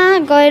टोलमा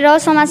गएर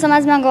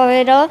समाजमा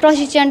गएर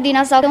प्रशिक्षण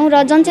दिन सक्छौँ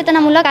र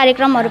जनचेतनामूलक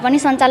कार्यक्रमहरू पनि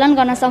सञ्चालन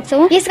गर्न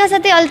सक्छौँ। यसका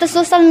साथै अहिले त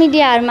सोसल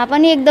मिडियाहरूमा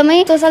पनि एकदमै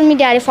सोसल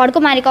मिडियाले फड्को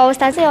मारेको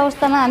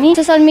अवस्थामा हामी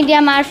सोसल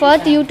मिडिया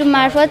मार्फत, युट्युब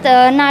मार्फत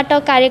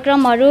नाटक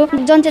कार्यक्रमहरू,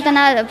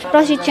 जनचेतना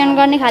प्रशिक्षण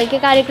गर्ने खालको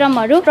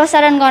कार्यक्रमहरू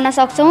प्रसारण गर्न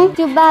सक्छौँ।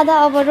 त्यो बाधा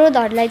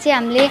अवरोधहरूलाई चाहिँ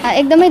हामीले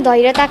एकदमै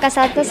धैर्यताका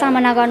साथ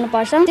सामना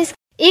गर्नुपर्छ।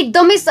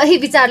 एकदमै सही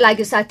विचार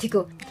लाग्यो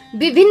साथीको।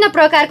 विभिन्न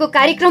प्रकारको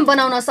कार्यक्रम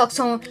बनाउन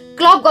सक्छौँ,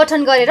 क्लब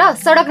गठन गरेर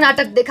सडक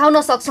नाटक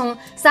देखाउन सक्छौँ,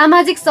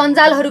 सामाजिक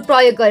सञ्जालहरू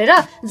प्रयोग गरेर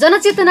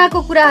जनचेतनाको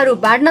कुराहरू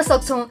बाँड्न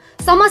सक्छौँ।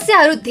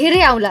 समस्याहरू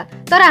धेरै आउला,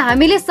 तर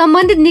हामीले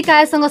सम्बन्धित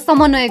निकायसँग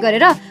समन्वय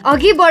गरेर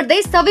अघि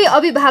बढ्दै सबै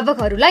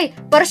अभिभावकहरूलाई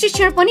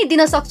प्रशिक्षण पनि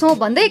दिन सक्छौँ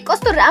भन्दै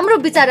कस्तो राम्रो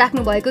विचार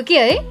राख्नु भएको के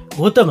है?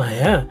 हो त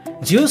माया,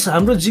 जियोस्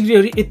हाम्रो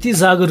जिग्रीहरू यति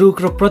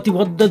जागरुक र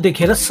प्रतिबद्ध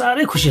देखेर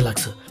साह्रै खुसी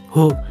लाग्छ।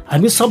 हो,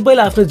 हामी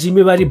सबैलाई आफ्नो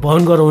जिम्मेवारी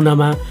वहन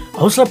गराउनमा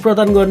हौसला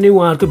प्रदान गर्ने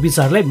उहाँहरूको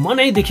विचारलाई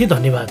मनैदेखि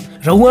धन्यवाद।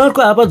 र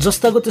उहाँहरूको आवाज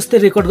जस्ताको त्यस्तै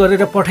रेकर्ड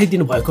गरेर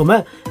पठाइदिनु भएकोमा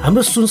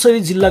हाम्रो सुनसरी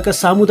जिल्लाका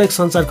सामुदायिक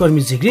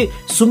सञ्चारकर्मी जिग्री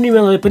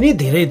सुम्निमालाई पनि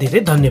धेरै धेरै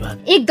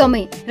धन्यवाद।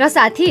 एकदमै। र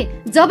साथी,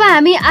 जब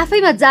हामी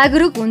आफैमा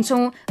जागरुक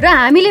हुन्छौँ र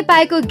हामीले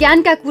पाएको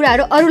ज्ञानका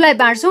कुराहरू अरूलाई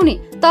बाँड्छौँ नि,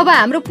 तब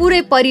हाम्रो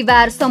पुरै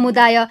परिवार,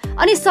 समुदाय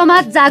अनि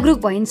समाज जागरुक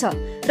भइन्छ।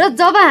 र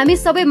जब हामी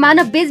सबै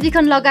मानव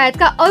बेचबिखन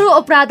लगायतका अरू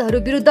अपराधहरू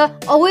विरुद्ध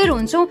अवेर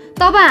हुन्छौँ,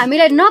 तब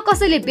हामीलाई न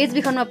कसैले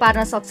बेचबिखनमा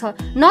पार्न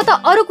सक्छ, न त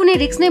अरू कुनै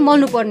रिस्क नै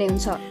मल्नु पर्ने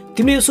हुन्छ।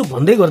 तिमीले यसो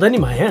भन्दै गर्दा नि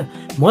माया,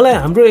 मलाई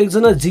हाम्रो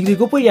एकजना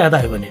जिग्रीको पो याद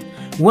आयो भने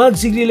उहाँ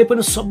जिग्रीले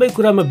पनि सबै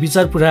कुरामा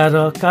विचार पुर्याएर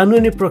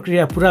कानुनी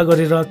प्रक्रिया पुरा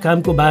गरेर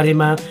कामको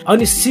बारेमा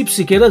अनि सिप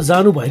सिकेर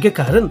जानुभएकै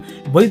कारण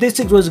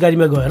वैदेशिक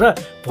रोजगारीमा गएर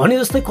भने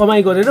जस्तै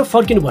कमाइ गरेर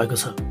फर्किनु भएको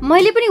छ।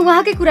 मैले पनि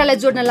उहाँकै कुरालाई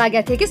जोड्न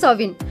लागेको थिएँ कि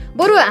सबिन।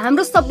 बरु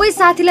हाम्रो सबै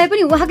साथीलाई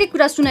पनि उहाँकै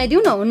कुरा सुनाइदिउ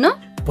न, हुन्न?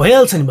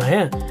 भइहाल्छ नि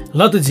माया।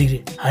 ल त जिग्री,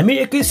 हामी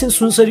एकैछिन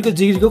सुनसरीको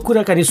जिग्रीको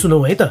कुराकानी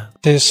सुनौ है त।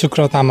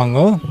 शुक्र तामाङ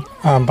हो,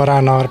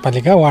 बराहा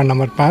नगरपालिका वार्ड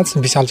नम्बर 5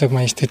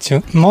 विशालचोकमा स्थित छु।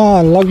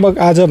 म लगभग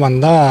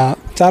आजभन्दा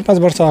 4-5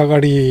 वर्ष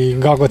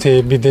अगाडि गएको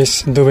थिएँ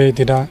विदेश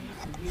दुबईतिर।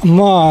 म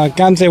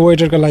काम चाहिँ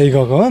वेटरको लागि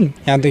गएको हो।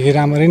 यहाँदेखि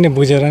राम्ररी नै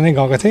बुझेर नै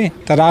गएको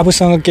थिएँ, तर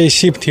आफूसँग केही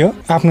सिप थियो।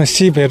 आफ्नो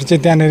सिपहरू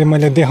चाहिँ त्यहाँनिर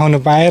मैले देखाउनु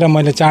पाएँ र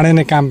मैले चाँडै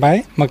नै काम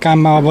पाएँ। म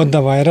काममा आबद्ध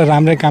भएर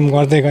राम्रै काम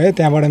गर्दै गएँ।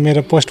 त्यहाँबाट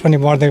मेरो पोस्ट पनि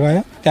बढ्दै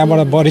गयो,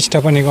 त्यहाँबाट वरिष्ठ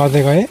पनि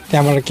गर्दै गएँ,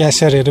 त्यहाँबाट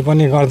क्यासियरहरू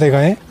पनि गर्दै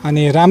गएँ।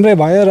 अनि राम्रै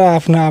भयो र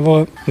आफ्नो अब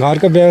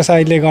घरको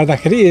व्यवसायले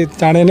गर्दाखेरि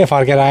चाँडै नै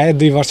फर्केर आएँ।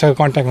 2 वर्षको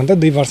कन्ट्याक्ट हुन्थ्यो,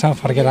 2 वर्षमा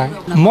फर्केर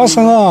आएँ।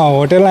 मसँग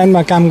होटेल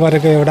लाइनमा काम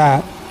गरेको एउटा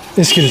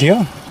स्किल थियो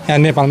यहाँ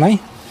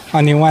नेपालमै।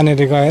 अनि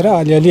वहाँनिर गएर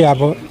अलिअलि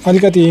अब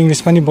अलिकति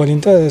इङ्ग्लिस पनि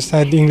बोलिन्थ्यो,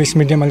 सायद इङ्ग्लिस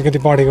मिडियम अलिकति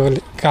पढेको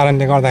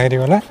कारणले गर्दाखेरि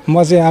होला।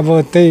 म चाहिँ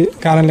अब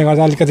त्यही कारणले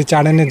गर्दा अलिकति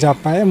चाँडै नै जब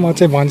पाएँ। म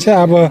चाहिँ भन्छु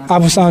अब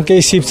आफूसँग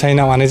केही सिप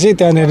छैन भने चाहिँ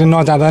त्यहाँनिर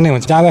नजाँदा नै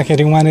हुन्छ।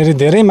 जाँदाखेरि वहाँनिर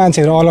धेरै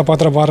मान्छेहरू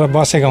अलपत्र भएर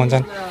बसेका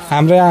हुन्छन्,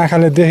 हाम्रो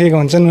आँखाले देखेको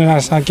हुन्छन्।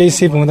 उनीहरूसँग केही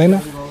सिप हुँदैन,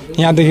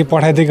 यहाँदेखि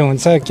पठाइदिएको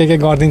हुन्छ के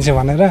गरिदिन्छ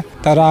भनेर।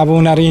 तर अब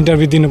उनीहरू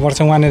इन्टरभ्यू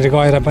दिनुपर्छ वहाँनिर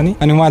गएर पनि,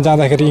 अनि वहाँ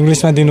जाँदाखेरि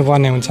इङ्ग्लिसमा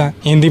दिनुपर्ने हुन्छ।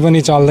 हिन्दी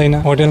पनि चल्दैन।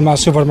 होटेलमा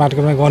सुपर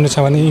मार्केटमा गर्नु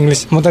छ भने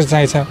इङ्ग्लिस मात्रै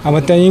चाहिन्छ। अब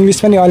त्यहाँ इङ्ग्लिस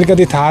पनि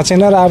अलिकति थाहा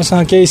छैन र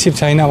आफूसँग केही सिप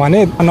छैन भने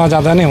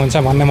नजाँदा नै हुन्छ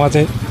भन्ने म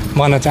चाहिँ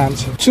भन्न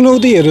चाहन्छु।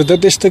 चुनौतीहरू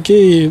त त्यस्तो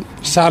केही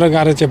साह्रो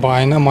गाह्रो चाहिँ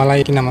भएन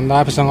मलाई, किन भन्दा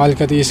आफूसँग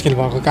अलिकति स्किल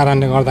भएको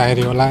कारणले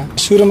गर्दाखेरि होला।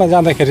 सुरुमा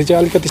जाँदाखेरि चाहिँ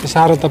अलिकति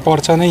साह्रो त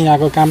पर्छ नै,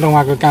 यहाँको काम र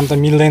उहाँको काम त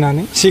मिल्दैन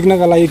नै।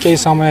 सिक्नको लागि केही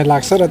समय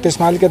लाग्छ र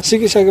त्यसमा अलिकति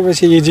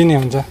सिकिसकेपछि इजी नै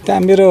हुन्छ। त्यहाँ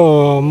मेरो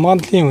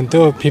मन्थली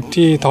हुन्थ्यो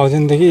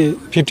 50,000 देखि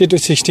 50 to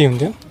 60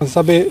 हुन्थ्यो।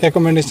 सबै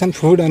एकोमोडेसन,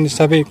 फुड अनि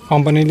सबै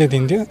कम्पनीले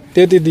दिन्थ्यो।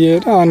 त्यति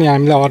दिएर अनि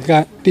हामीलाई हल्का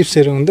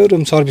टिप्सहरू हुन्थ्यो,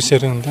 रुम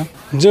सर्भिसहरू हुन्थ्यो।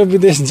 जो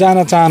विदेश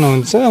जान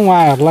चाहनुहुन्छ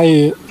उहाँहरूलाई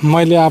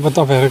मैले अब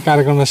तपाईँहरूको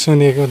कार्यक्रममा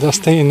सुनेको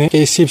जस्तै नै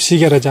केही सिप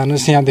सिकेर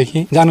जानुहोस्। यहाँदेखि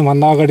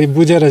जानुभन्दा अगाडि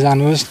बुझेर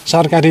जानुहोस्।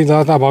 सरकारी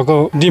दर्ता भएको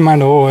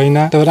डिमान्ड हो होइन,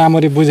 त्यो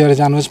राम्ररी बुझेर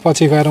जानुहोस्।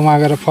 पछि गएर उहाँ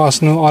गएर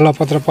फस्नु,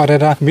 अलपत्र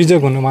परेर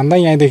बिजोग हुनुभन्दा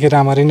यहाँदेखि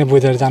राम्ररी नै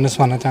बुझेर जानुहोस्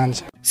भन्न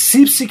चाहन्छु।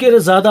 सिप सिकेर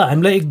जाँदा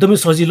हामीलाई एकदमै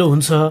सजिलो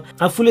हुन्छ।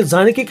 आफूले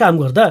जानेकै काम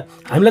गर्दा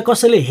हामीलाई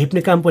कसैले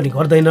हेप्ने काम पनि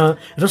गर्दैन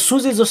र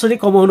सोचे जसरी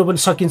कमाउन पनि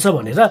सकिन्छ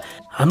भनेर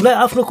हामीलाई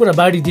आफ्नो कुरा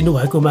बाँडिदिनु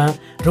भएकोमा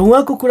र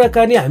उहाँको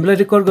कुराकानी हामीलाई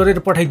रेकर्ड गरेर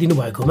पठाइदिनु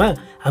भएकोमा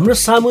हाम्रो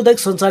सामुदायिक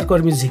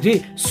सञ्चारकर्मी जिग्री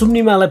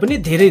सुम्निमालाई पनि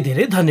धेरै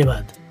धेरै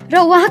धन्यवाद। र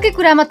उहाँकै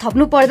कुरामा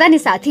थप्नु पर्दा नि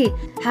साथी,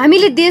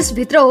 हामीले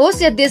देशभित्र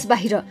होस् या देश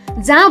बाहिर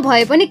जहाँ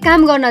भए पनि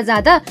काम गर्न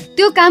जाँदा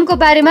त्यो कामको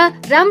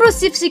बारेमा राम्रो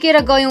सिप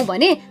सिकेर गयौँ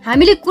भने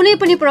हामीले कुनै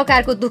पनि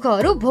प्रकारको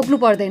दुःखहरू भोग्नु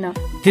पर्दैन।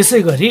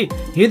 त्यसै गरी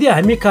यदि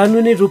हामी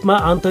कानुनी रूपमा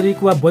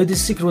आन्तरिक वा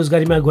वैदेशिक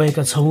रोजगारीमा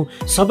गएका छौँ,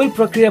 सबै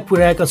प्रक्रिया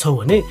पुर्याएका छौँ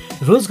भने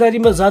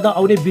रोजगारीमा जाँदा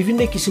आउने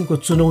विभिन्न किसिमको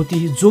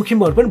चुनौती,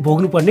 जोखिमहरू पनि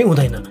भोग्नुपर्ने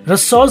हुँदैन र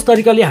सहज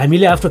तरिकाले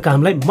हामीले आफ्नो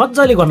कामलाई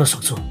मजाले गर्न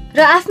सक्छौँ र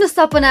आफ्नो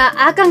सपना,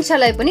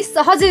 आकांक्षालाई पनि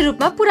सहजै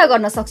रूपमा पुरा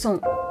गर्न सक्छौँ।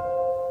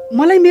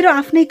 मलाई मेरो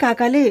आफ्नै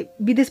काकाले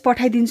विदेश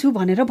पठाइदिन्छु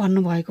भनेर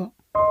भन्नुभएको।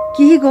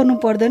 केही गर्नु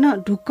पर्दैन,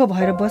 ढुक्क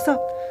भएर बस,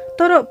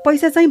 तर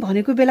पैसा चाहिँ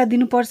भनेको बेला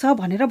दिनुपर्छ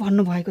भनेर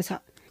भन्नुभएको छ।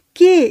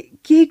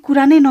 केही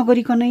कुरा नै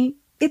नगरिकनै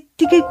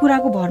यत्तिकै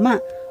कुराको भरमा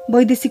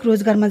वैदेशिक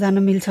रोजगारमा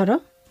जान मिल्छ र?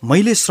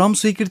 मैले श्रम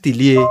स्वीकृति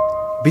लिए,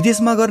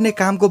 विदेशमा गर्ने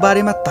कामको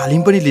बारेमा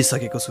तालिम पनि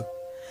लिइसकेको छु।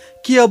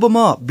 के अब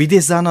म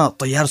विदेश जान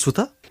तयार छु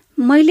त?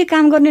 मैले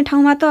काम गर्ने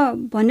ठाउँमा त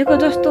भनेको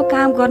जस्तो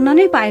काम गर्न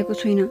नै पाएको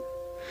छुइनँ,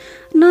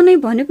 न नै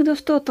भनेको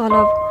जस्तो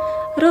तलब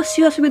र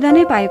सेवा सुविधा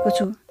नै पाएको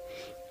छु।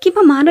 के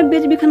म मानव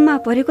बेचबिखनमा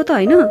परेको त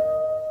होइन?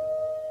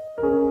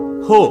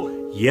 हो,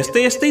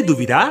 यस्तै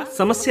दुविधा,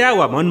 समस्या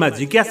वा मनमा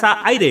जिज्ञासा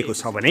आइरहेको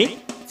छ भने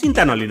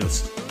चिन्ता नलिनुहोस्,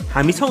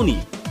 हामी छौँ नि।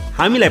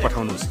 हामीलाई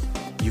पठाउनुहोस्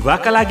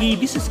युवाका लागि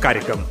विशेष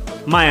कार्यक्रम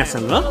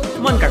मायासँग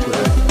मनका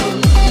कुरा।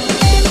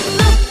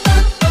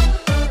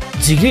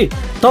 जिग्री,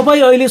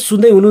 तपाईँ अहिले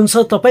सुन्दै हुनुहुन्छ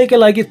तपाईँका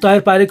लागि तयार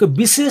पारेको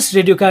विशेष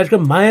रेडियो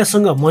कार्यक्रम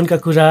मायासँग मनका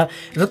कुरा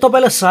र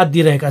तपाईँलाई साथ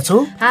दिइरहेका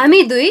छौँ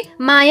हामी दुई,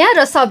 माया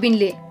र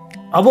सबिनले।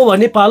 अब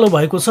भने पालो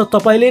भएको छ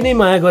तपाईँले नै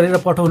माया गरेर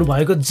पठाउनु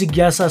भएको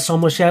जिज्ञासा,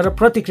 समस्या र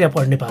प्रतिक्रिया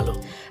पढ्ने पालो।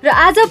 र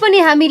आज पनि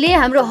हामीले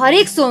हाम्रो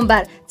हरेक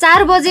सोमबार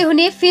 4 बजे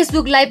हुने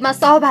फेसबुक लाइभमा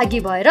सहभागी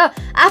भएर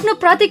आफ्नो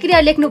प्रतिक्रिया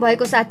लेख्नु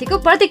भएको साथीको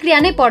प्रतिक्रिया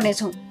नै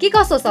पढ्नेछौँ। के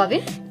कसो सबिन?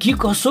 के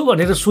कसो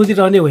भनेर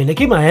सोधिरहने होइन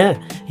कि माया,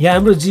 यहाँ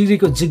हाम्रो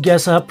जिग्रीको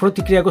जिज्ञासा,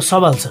 प्रतिक्रियाको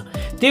सवाल छ,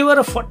 त्यही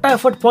भएर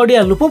फटाफट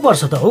पढिहाल्नु पो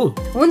पर्छ त हौ।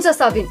 हुन्छ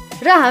सबिन,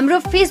 र हाम्रो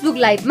फेसबुक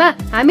लाइभमा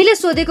हामीले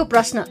सोधेको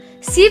प्रश्न,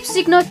 सिप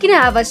सिक्न किन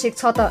आवश्यक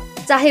छ त,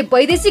 चाहे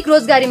वैदेशिक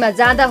रोजगारीमा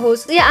जाँदा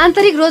होस् या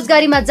आन्तरिक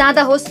रोजगारीमा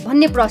जाँदा होस्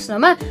भन्ने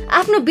प्रश्नमा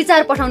आफ्नो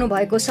विचार पठाउनु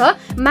भएको छ।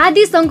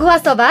 मादी संघुवा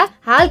सभा,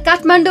 हाल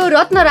काठमाडौँ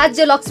रत्न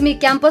राज्य लक्ष्मी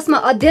क्याम्पसमा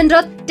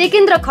अध्ययनरत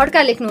टेकेन्द्र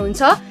खड्का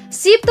लेख्नुहुन्छ,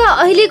 सिप त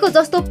अहिलेको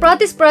जस्तो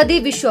प्रतिस्पर्धी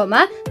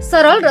विश्वमा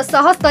सरल र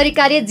सहज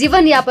तरिकाले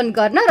जीवनयापन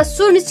गर्न र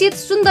सुनिश्चित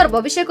सुन्दर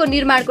भविष्यको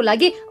निर्माणको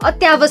लागि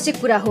अत्यावश्यक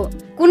कुरा हो।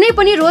 कुनै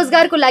पनि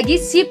रोजगारको लागि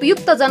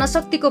सिपयुक्त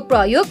जनशक्तिको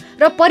प्रयोग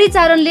र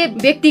परिचालनले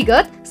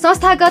व्यक्तिगत,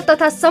 संस्थागत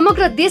तथा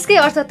समग्र देशकै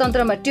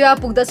अर्थतन्त्रमा टेवा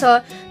पुग्दछ।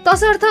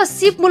 तसर्थ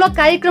सिपमूलक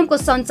कार्यक्रमको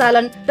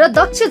सञ्चालन र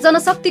दक्ष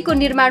जनशक्तिको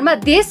निर्माणमा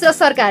देश र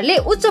सरकारले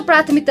उच्च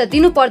प्राथमिकता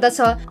दिनुपर्दछ,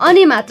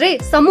 अनि मात्रै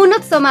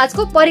समुन्नत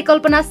समाजको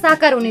परिकल्पना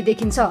साकार हुने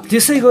देखिन्छ।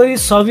 त्यसै गरी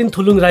सबिन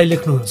थुलुङ राई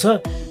लेख्नुहुन्छ,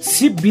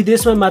 सिप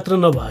विदेशमा मात्र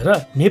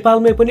नभएर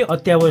नेपालमै पनि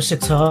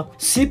अत्यावश्यक छ।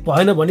 सिप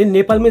भएन भने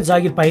नेपालमै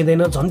जागिर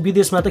पाइँदैन, झन्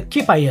विदेशमा त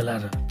के पाइएला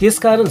र।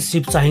 त्यसकारण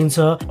सिप चाहिन्छ।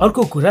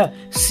 अर्को कुरा,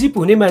 सिप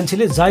हुने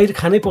मान्छेले जागिर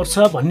खानै पर्छ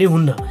भन्ने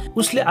हुन्न,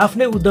 उसले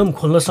आफ्नै उद्यम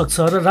खोल्न सक्छ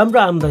र राम्रो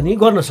आम्दानी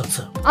गर्न सक्छ।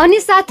 अनि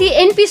साथी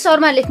एनपी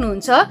शर्मा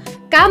लेख्नुहुन्छ,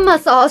 काममा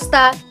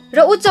सहजता र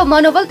उच्च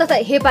मनोबल तथा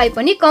हेपाई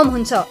पनि कम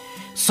हुन्छ।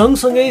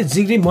 सँगसँगै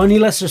जिग्री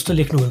मनिला श्रेष्ठ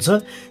लेख्नुहुन्छ,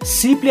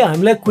 सिपले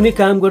हामीलाई कुनै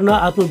काम गर्न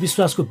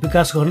आत्मविश्वासको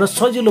विकास गर्न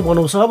सजिलो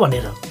बनाउँछ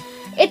भनेर।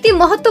 यति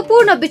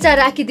महत्त्वपूर्ण विचार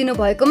राखिदिनु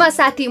भएकोमा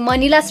साथी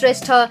मनिला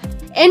श्रेष्ठ,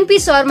 एनपी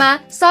शर्मा,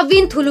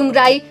 सबिन थुलुङ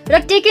राई र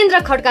टेकेन्द्र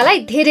खड्कालाई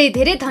धेरै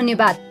धेरै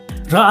धन्यवाद।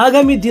 र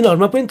आगामी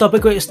दिनहरूमा पनि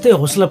तपाईँको यस्तै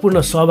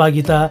हौसलापूर्ण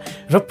सहभागिता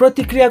र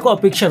प्रतिक्रियाको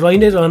अपेक्षा रहि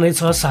नै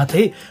रहनेछ।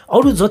 साथै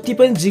अरू जति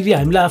पनि जिग्री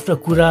हामीलाई आफ्ना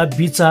कुरा,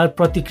 विचार,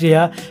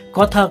 प्रतिक्रिया,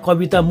 कथा,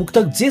 कविता,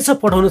 मुक्तक जे छ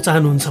पठाउन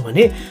चाहनुहुन्छ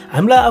भने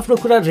हामीलाई आफ्नो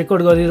कुरा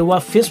रेकर्ड गरेर वा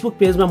फेसबुक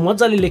पेजमा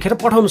मजाले लेखेर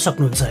पठाउन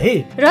सक्नुहुन्छ है।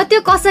 र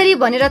त्यो कसरी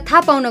भनेर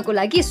थाहा पाउनको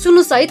लागि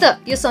सुन्नुहोस् है त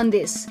यो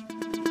सन्देश।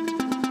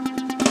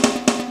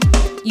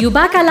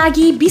 युवाका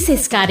लागि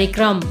विशेष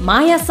कार्यक्रम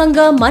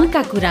मायासँग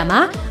मनका कुरामा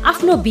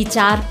आफ्नो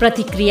विचार,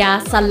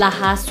 प्रतिक्रिया,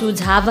 सल्लाह,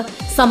 सुझाव,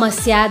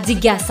 समस्या,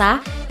 जिज्ञासा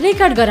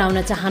रेकर्ड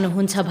गराउन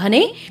चाहनुहुन्छ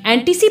भने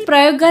एनटिसी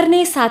प्रयोग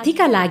गर्ने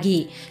साथीका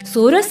लागि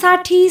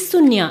 1660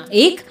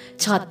 01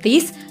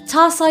 36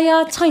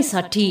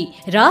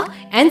 666 र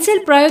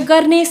एनसेल प्रयोग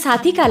गर्ने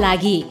साथीका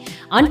लागि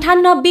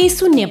 98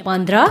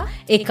 015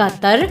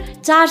 71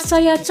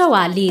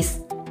 444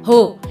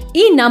 हो।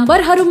 यी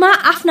नम्बरहरूमा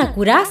आफ्ना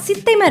कुरा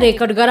सित्तैमा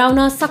रेकर्ड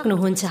गराउन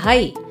सक्नुहुन्छ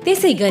है।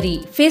 त्यसै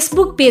गरी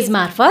फेसबुक पेज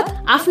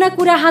मार्फत आफ्ना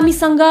कुरा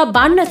हामीसँग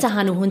बाँड्न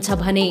चाहनुहुन्छ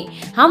भने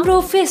हाम्रो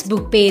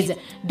फेसबुक पेज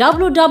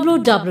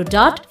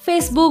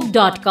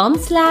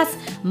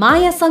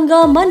www.facebook.com/मायासँग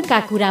मनका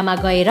कुरामा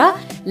गएर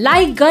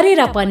लाइक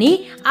गरेर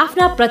पनि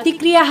आफ्ना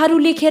प्रतिक्रियाहरू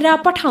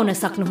लेखेर पठाउन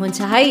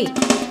सक्नुहुन्छ है।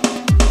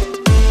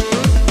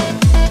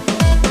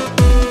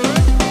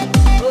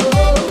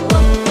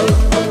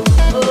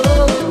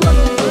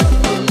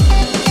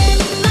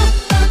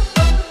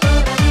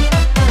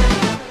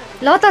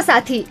 ल त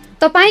साथी,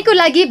 तपाईको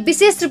लागि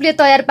विशेष रूपले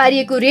तयार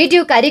पारिएको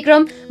रेडियो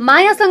कार्यक्रम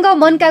मायासँग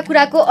मनका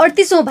कुराको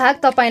 38औं भाग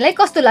तपाईलाई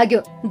कस्तो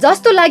लाग्यो?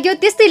 जस्तो लाग्यो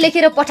त्यस्तै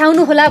लेखेर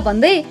पठाउनु होला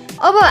भन्दै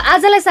अब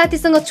आजलाई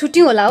साथीसँग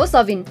छुट्यौं होला हो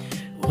सबिन।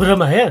 हो र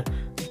माया,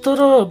 तर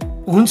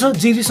हुन्छ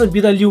जिग्रीसँग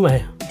बिदा लिऊ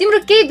माया।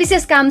 तिम्रो केही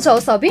विशेष काम छ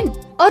हो सबिन?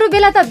 अरू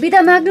बेला त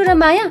बिदा माग्नु र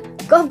माया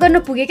गफ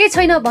गर्न पुगेकै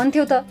छैन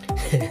भन्थ्यौ त।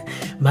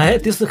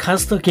 माया त्यस्तो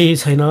खास त केही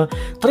छैन,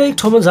 तर एक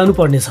ठाउँमा जानु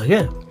पर्ने छ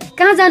क्या।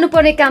 कहाँ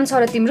जानुपर्ने काम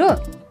छ र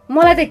तिम्रो?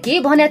 मलाई त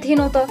के भन्या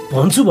थिएनौ त।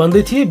 भन्छु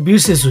भन्दै थिए,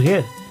 बिर्सेछु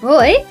क्या। हो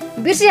है,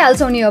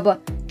 बिर्सिहाल्छौ नि अब।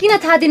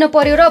 किन थाहा दिन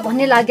पर्यो र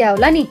भन्ने लाग्यो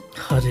होला नि।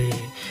 अरे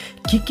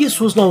के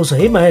सोच्न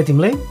आउँछ है माया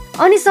तिमीलाई?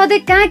 अनि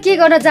सधैँ कहाँ के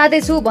गर्न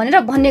जाँदैछु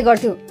भनेर भन्ने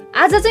गर्थ्यौ,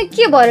 आज चाहिँ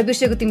के भएर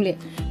बिर्सेको तिमीले?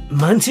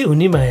 मान्छे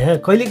हुने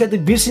माया कहिलेका त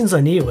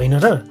बिर्सिन्छ नि, होइन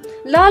र?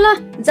 ल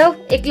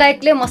जाऊ, एक्लै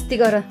एक्लै मस्ती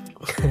गर।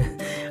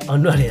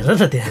 अनुहार हेर न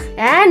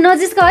त्यहाँ।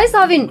 नजिस्क है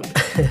सबिन।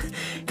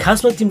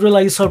 खासमा तिम्रो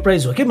लागि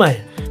सरप्राइज हो कि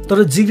माया,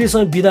 तर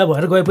जिग्रीसँग बिदा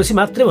भएर गएपछि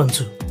मात्रै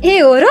भन्छु। ए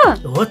हो र?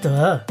 हो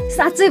त।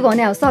 साँच्चै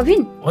भन्या हो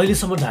सबिन?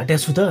 अहिलेसम्म ढाट्या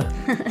छु त।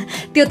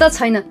 त्यो त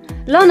छैन।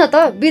 ल न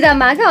त बिदा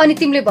माग, अनि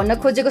तिमीले भन्न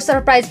खोजेको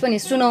सरप्राइज पनि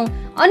सुनौ,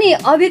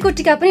 अनि अबीरको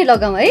टिका पनि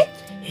लगाऊ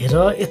है। हेर,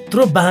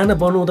 यत्रो बहाना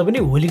बनाउँदा पनि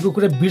होलीको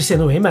कुरा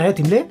बिर्सेनौ है माया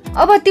तिमीले?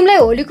 अब तिमीलाई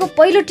होलीको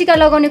पहिलो टिका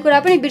लगाउने कुरा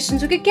पनि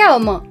बिर्सिन्छु कि क्या हो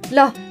म?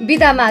 ल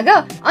बिदा माग,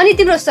 अनि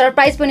तिम्रो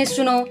सरप्राइज पनि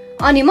सुनौ,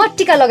 अनि म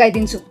टिका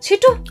लगाइदिन्छु।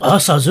 छिटो।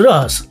 हस् हजुर,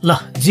 हस्। ल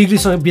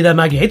जिग्रीसँग बिदा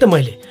मागे है त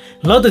मैले।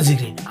 ल त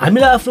जिग्री,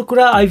 हामीलाई आफ्नो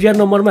कुरा आइभीआर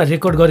नम्बरमा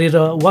रेकर्ड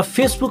गरेर वा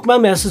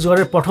फेसबुकमा मेसेज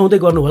गरेर पठाउँदै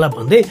गर्नु होला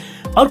भन्दै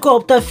अर्को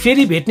हप्ता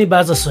फेरि भेट्ने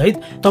बाजा सहित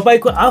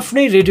तपाईको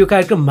आफ्नै रेडियो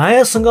कार्यक्रम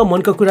मायासँग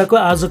मनका कुराको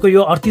आजको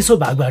यो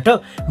 38औं भागबाट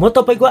म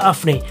तपाईको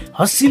आफ्नै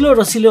हसिलो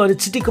रसिलो अनि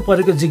चिटिक्क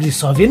परेको जिग्री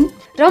सबिन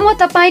र म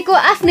तपाईको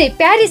आफ्नै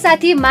प्यारी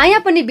साथी माया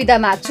पनि बिदा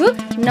माग्छु।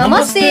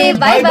 नमस्ते,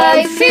 बाइ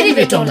बाइ, फेरि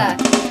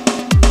भेटौँला।